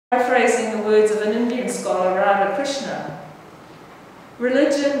Paraphrasing the words of an Indian scholar, Radhakrishna,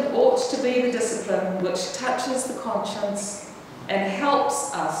 religion ought to be the discipline which touches the conscience and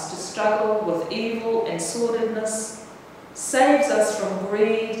helps us to struggle with evil and sordidness, saves us from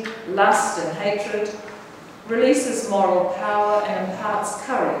greed, lust and hatred, releases moral power and imparts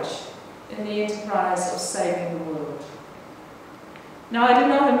courage in the enterprise of saving the world. Now, I do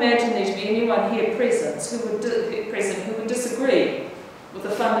not imagine there to be anyone here present who would disagree with the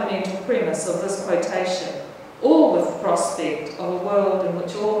fundamental premise of this quotation, or with the prospect of a world in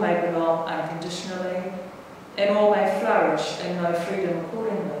which all may belong unconditionally and all may flourish and know freedom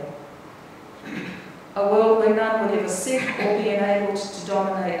accordingly. A world where none would ever seek or be enabled to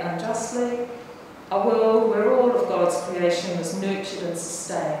dominate unjustly, a world where all of God's creation is nurtured and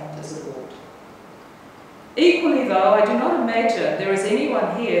sustained as it ought. Equally, though, I do not imagine there is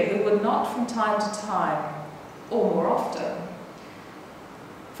anyone here who would not from time to time, or more often,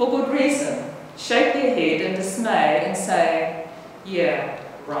 for good reason, shake their head in dismay and say, yeah,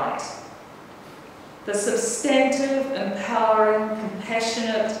 right. The substantive, empowering,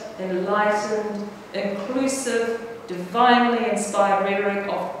 compassionate, enlightened, inclusive, divinely inspired rhetoric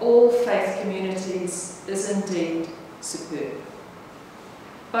of all faith communities is indeed superb.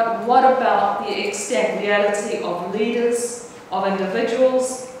 But what about the extant reality of leaders, of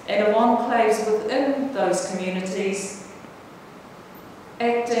individuals, and of enclaves within those communities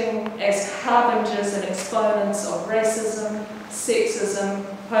acting as harbingers and exponents of racism, sexism,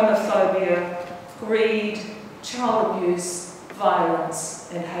 homophobia, greed, child abuse, violence,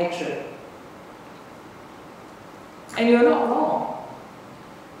 and hatred? And you're not wrong.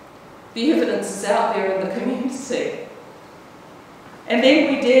 The evidence is out there in the community. And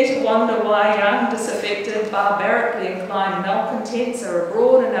then we dare to wonder why young, disaffected, barbarically inclined malcontents are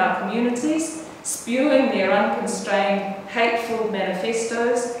abroad in our communities, spewing their unconstrained, hateful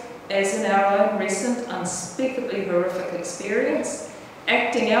manifestos, as in our own recent, unspeakably horrific experience,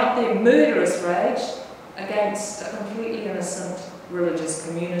 acting out their murderous rage against a completely innocent religious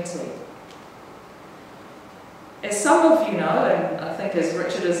community. As some of you know, and I think as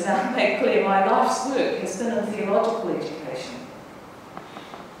Richard has now made clear, my life's work has been in theological education.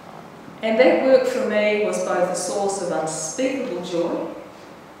 And that work for me was both a source of unspeakable joy,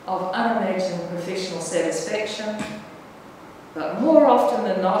 of unimagined professional satisfaction, but more often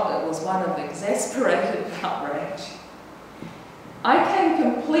than not it was one of exasperated outrage. I came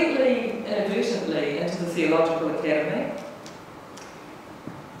completely inadvertently into the Theological Academy.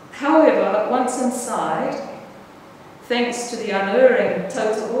 However, once inside, thanks to the unerring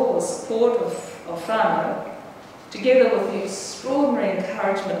total support of whānau, together with the extraordinary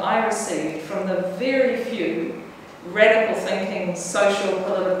encouragement I received from the very few radical thinking, social,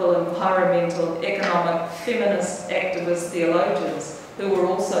 political, environmental, economic, feminist, activist theologians who were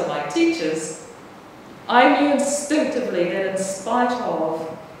also my teachers, I knew instinctively that in spite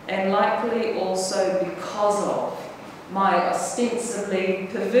of, and likely also because of, my ostensibly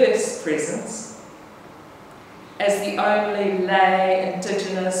perverse presence as the only lay,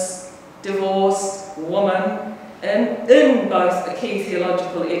 indigenous, divorced woman in both a key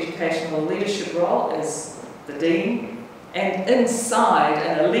theological educational leadership role as the Dean and inside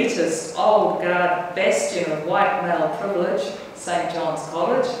an elitist old guard bastion of white male privilege, St. John's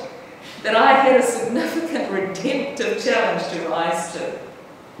College, that I had a significant redemptive challenge to rise to.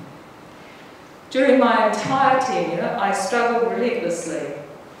 During my entire tenure, I struggled relentlessly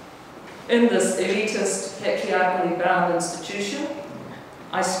in this elitist, patriarchally bound institution.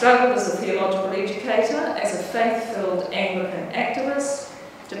 I struggled as a theological educator, as a faith-filled Anglican activist,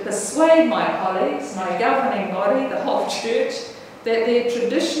 to persuade my colleagues, my governing body, the whole church, that their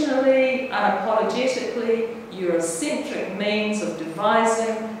traditionally, unapologetically, Eurocentric means of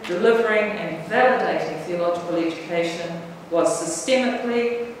devising, delivering and validating theological education was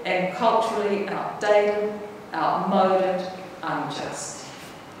systemically and culturally outdated, outmoded, unjust.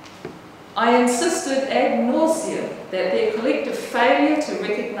 I insisted ad nauseam that their collective failure to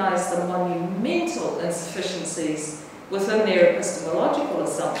recognise the monumental insufficiencies within their epistemological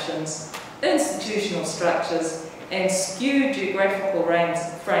assumptions, institutional structures, and skewed geographical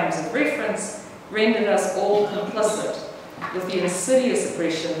frames of reference rendered us all complicit with the insidious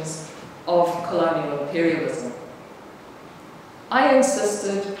oppressions of colonial imperialism. I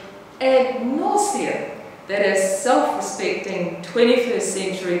insisted ad nauseam that as self-respecting 21st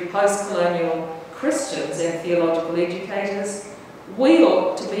century post-colonial Christians and theological educators, we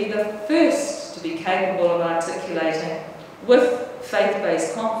ought to be the first to be capable of articulating with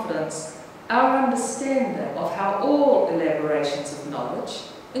faith-based confidence our understanding of how all elaborations of knowledge,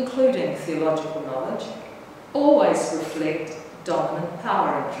 including theological knowledge, always reflect dominant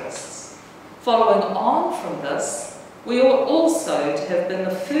power interests. Following on from this, we ought also to have been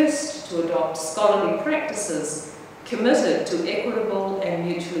the first to adopt scholarly practices committed to equitable and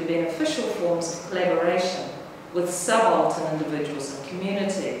mutually beneficial forms of collaboration with subaltern individuals and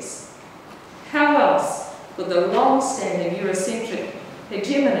communities. How else could the long-standing Eurocentric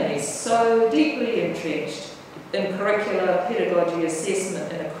hegemonies so deeply entrenched in curricular, pedagogy,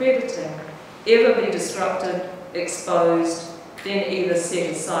 assessment and accrediting ever be disrupted, exposed, then either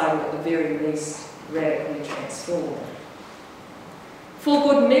set aside or at the very least radically transformed? For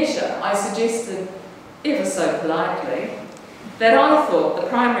good measure, I suggested, ever so politely, that I thought the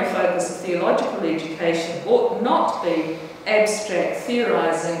primary focus of theological education ought not be abstract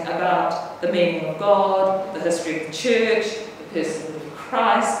theorising about the meaning of God, the history of the Church, the person of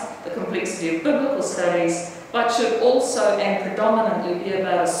Christ, the complexity of biblical studies, but should also and predominantly be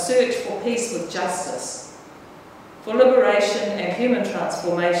about a search for peace with justice, for liberation and human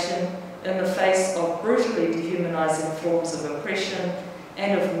transformation in the face of brutally dehumanising forms of oppression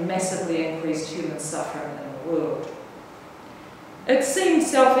and of massively increased human suffering in the world. It seems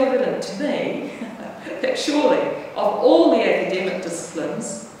self-evident to me that surely, of all the academic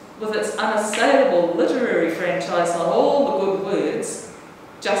disciplines, with its unassailable literary franchise on all the good words,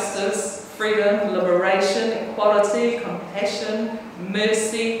 justice, freedom, liberation, equality, compassion,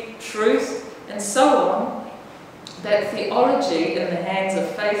 mercy, truth, and so on, that theology in the hands of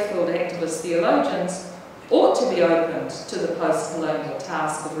faith-filled activist theologians ought to be opened to the post-colonial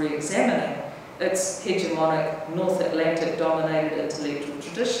task of re-examining its hegemonic North Atlantic-dominated intellectual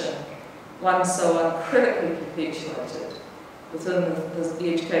tradition, one so uncritically perpetuated within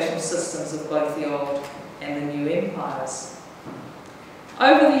the educational systems of both the old and the new empires.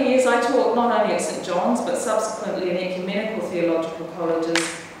 Over the years, I taught not only at St John's, but subsequently in ecumenical theological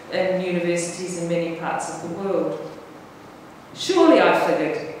colleges and universities in many parts of the world. Surely, I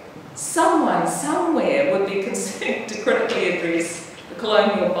figured, someone somewhere would be concerned to critically address the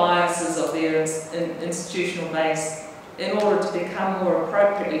colonial biases of their institutional base in order to become more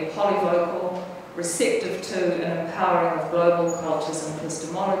appropriately polyvocal, receptive to and empowering of global cultures and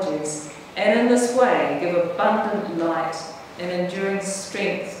epistemologies, and in this way give abundant light and enduring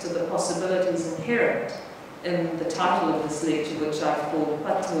strength to the possibilities inherent in the title of this lecture, which I've called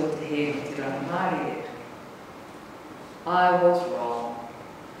Patua Te He Te Rangamārie. I was wrong.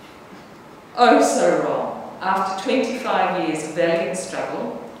 Oh, so wrong. After 25 years of valiant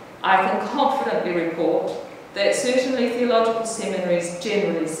struggle, I can confidently report that certainly theological seminaries,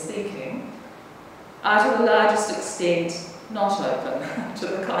 generally speaking, are to the largest extent not open to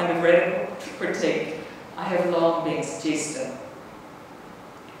the kind of radical critique I have long been suggesting.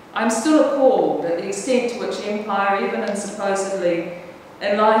 I'm still appalled at the extent to which empire, even in supposedly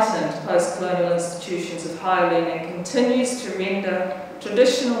enlightened post-colonial institutions of higher learning, continues to render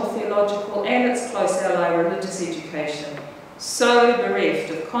traditional theological and its close ally religious education so bereft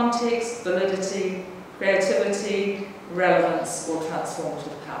of context, validity, creativity, relevance, or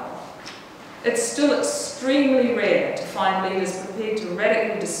transformative power. It's still extremely rare to find leaders prepared to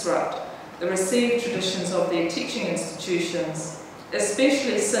radically disrupt the received traditions of their teaching institutions,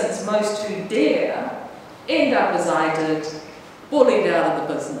 especially since most who dare end up, as I did, bullied out of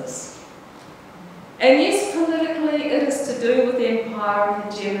the business. And yes, politically it is to do with empire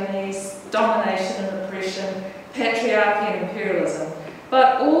and hegemonies, domination and oppression, patriarchy and imperialism,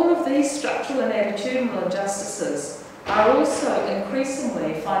 but all of these structural and attitudinal injustices are also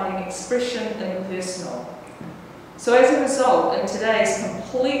increasingly finding expression in the personal. So as a result, in today's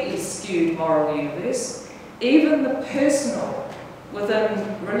completely skewed moral universe, even the personal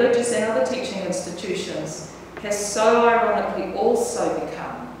within religious and other teaching institutions has so ironically also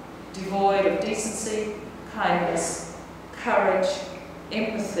become devoid of decency, kindness, courage,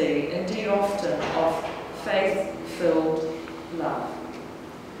 empathy, indeed often of faith-filled love.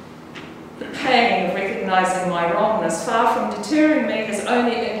 The pain of recognising my wrongness, far from deterring me, has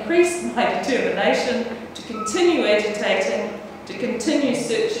only increased my determination to continue agitating, to continue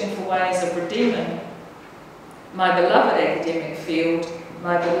searching for ways of redeeming my beloved academic field,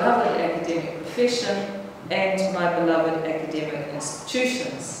 my beloved academic profession, and my beloved academic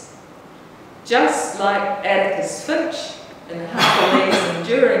institutions. Just like Atticus Finch in Harper Lee's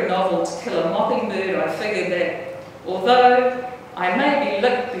enduring novel To Kill a Mockingbird, I figured that although I may be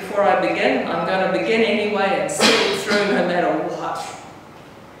licked before I begin, I'm going to begin anyway and see it through no matter what.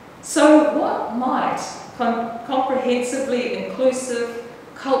 So what might comprehensively inclusive,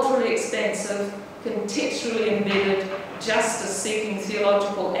 culturally expansive, contextually embedded, justice-seeking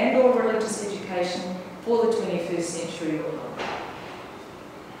theological and or religious education for the 21st century look like?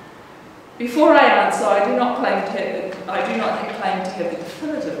 Before I answer, I do not claim to do not claim to have the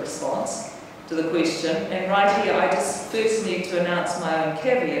definitive response to the question, and right here I just first need to announce my own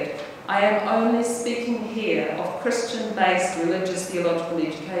caveat. I am only speaking here of Christian-based religious theological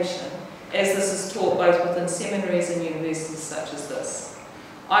education, as this is taught both within seminaries and universities such as this.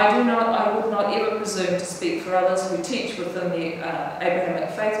 I would not ever presume to speak for others who teach within the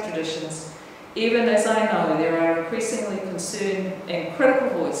Abrahamic faith traditions, even as I know there are increasingly concerned and critical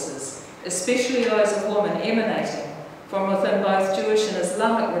voices, especially those of women emanating from within both Jewish and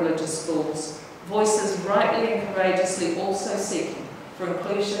Islamic religious schools, voices rightly and courageously also seeking for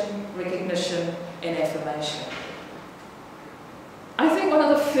inclusion, recognition and affirmation. I think one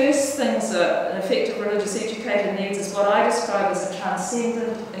of the first things an effective religious educator needs is what I describe as a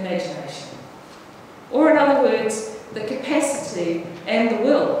transcendent imagination. Or in other words, the capacity and the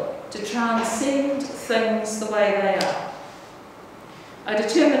will to transcend things the way they are. A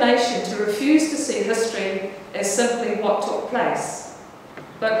determination to refuse to see history as simply what took place,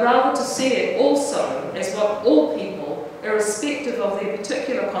 but rather to see it also as what all people, irrespective of their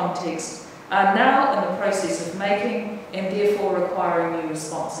particular context, are now in the process of making and therefore requiring new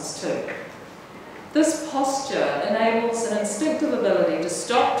responses to. This posture enables an instinctive ability to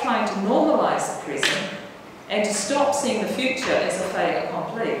stop trying to normalise the present and to stop seeing the future as a fait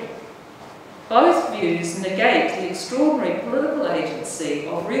accompli. Both views negate the extraordinary political agency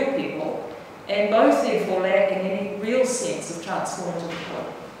of real people, and both therefore lack in any real sense of transformative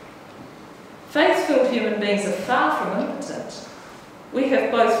hope. Faith-filled human beings are far from impotent. We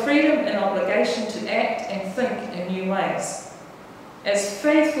have both freedom and obligation to act and think in new ways. As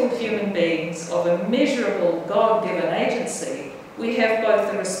faithful human beings of immeasurable God-given agency, we have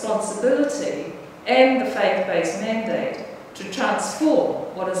both the responsibility and the faith-based mandate to transform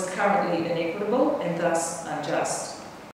what is currently inequitable and thus unjust.